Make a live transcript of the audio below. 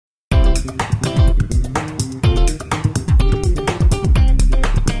Bring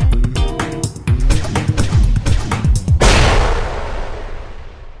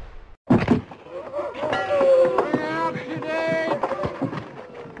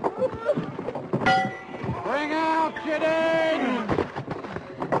out Jadine!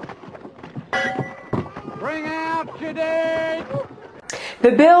 Bring out Jadine!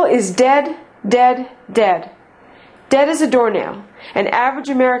 The bill is dead, dead, dead. Dead as a doornail, and average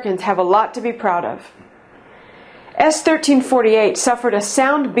Americans have a lot to be proud of. S. 1348 suffered a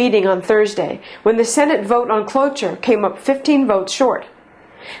sound beating on Thursday when the Senate vote on cloture came up 15 votes short.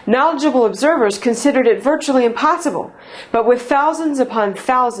 Knowledgeable observers considered it virtually impossible, but with thousands upon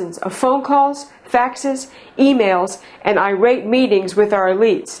thousands of phone calls, faxes, emails, and irate meetings with our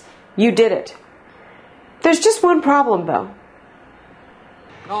elites, you did it. There's just one problem, though.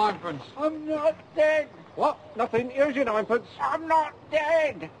 Ninepence. I'm not dead. What? Nothing. Here's your ninepence. I'm not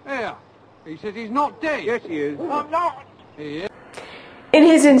dead. Here. He says he's not dead. Yes, he is. I'm not. He is. In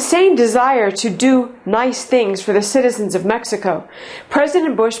his insane desire to do nice things for the citizens of Mexico,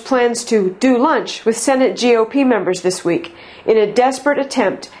 President Bush plans to do lunch with Senate GOP members this week in a desperate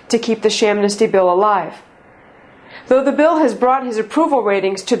attempt to keep the Shamnesty bill alive. Though the bill has brought his approval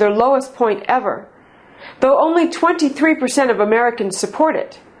ratings to their lowest point ever, though only 23% of Americans support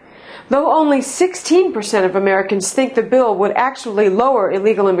it, though only 16% of Americans think the bill would actually lower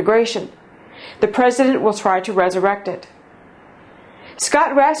illegal immigration, the president will try to resurrect it.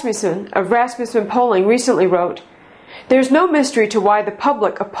 Scott Rasmussen of Rasmussen Polling recently wrote, "There's no mystery to why the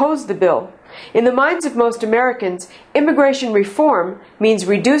public opposed the bill. In the minds of most Americans, immigration reform means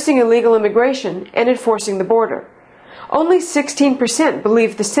reducing illegal immigration and enforcing the border. Only 16%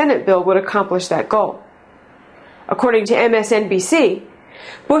 believe the Senate bill would accomplish that goal." According to MSNBC,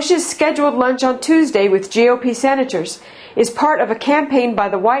 Bush's scheduled lunch on Tuesday with GOP senators is part of a campaign by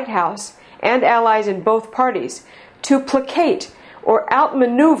the White House and allies in both parties to placate or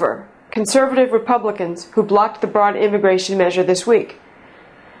outmaneuver conservative Republicans who blocked the broad immigration measure this week.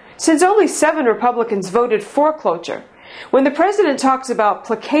 Since only 7 Republicans voted for cloture, when the president talks about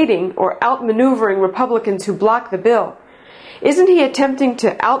placating or outmaneuvering Republicans who block the bill, isn't he attempting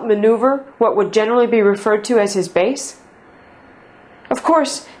to outmaneuver what would generally be referred to as his base? Of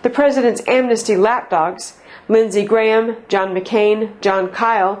course, the president's Amnesty lapdogs, Lindsey Graham, John McCain, John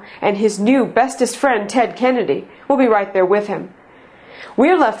Kyle, and his new bestest friend Ted Kennedy will be right there with him.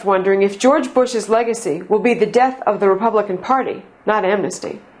 We're left wondering if George Bush's legacy will be the death of the Republican Party, not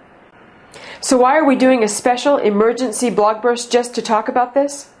Amnesty. So why are we doing a special emergency blog burst just to talk about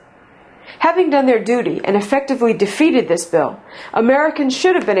this? Having done their duty and effectively defeated this bill, Americans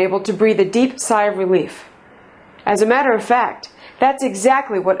should have been able to breathe a deep sigh of relief. As a matter of fact, that's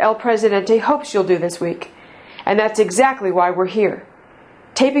exactly what El Presidente hopes you'll do this week. And that's exactly why we're here,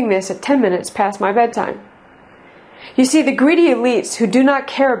 taping this at 10 minutes past my bedtime. You see, the greedy elites who do not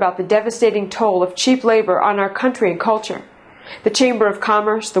care about the devastating toll of cheap labor on our country and culture, the Chamber of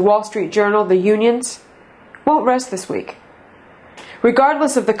Commerce, the Wall Street Journal, the unions, won't rest this week.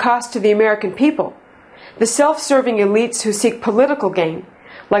 Regardless of the cost to the American people, the self-serving elites who seek political gain,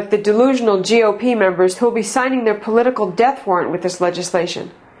 like the delusional GOP members who will be signing their political death warrant with this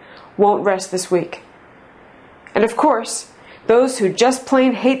legislation, won't rest this week. And of course, those who just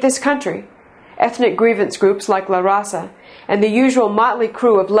plain hate this country, ethnic grievance groups like La Raza, and the usual motley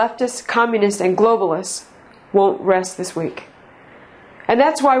crew of leftists, communists, and globalists, won't rest this week. And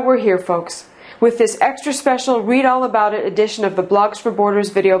that's why we're here, folks, with this extra special Read All About It edition of the Blogs for Borders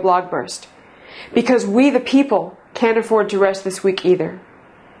video blog burst. Because we, the people, can't afford to rest this week either.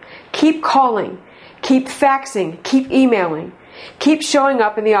 Keep calling, keep faxing, keep emailing, keep showing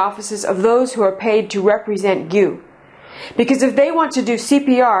up in the offices of those who are paid to represent you. Because if they want to do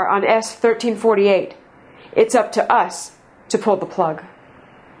CPR on S. 1348, it's up to us to pull the plug.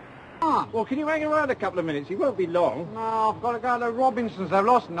 Ah, well, can you hang around a couple of minutes? He won't be long. No, I've got to go to Robinson's. They've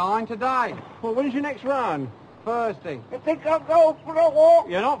lost 9 today. Well, when's your next run? Thursday. I think I'll go for a walk.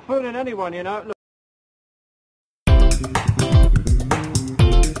 You're not fooling anyone, you know. Look,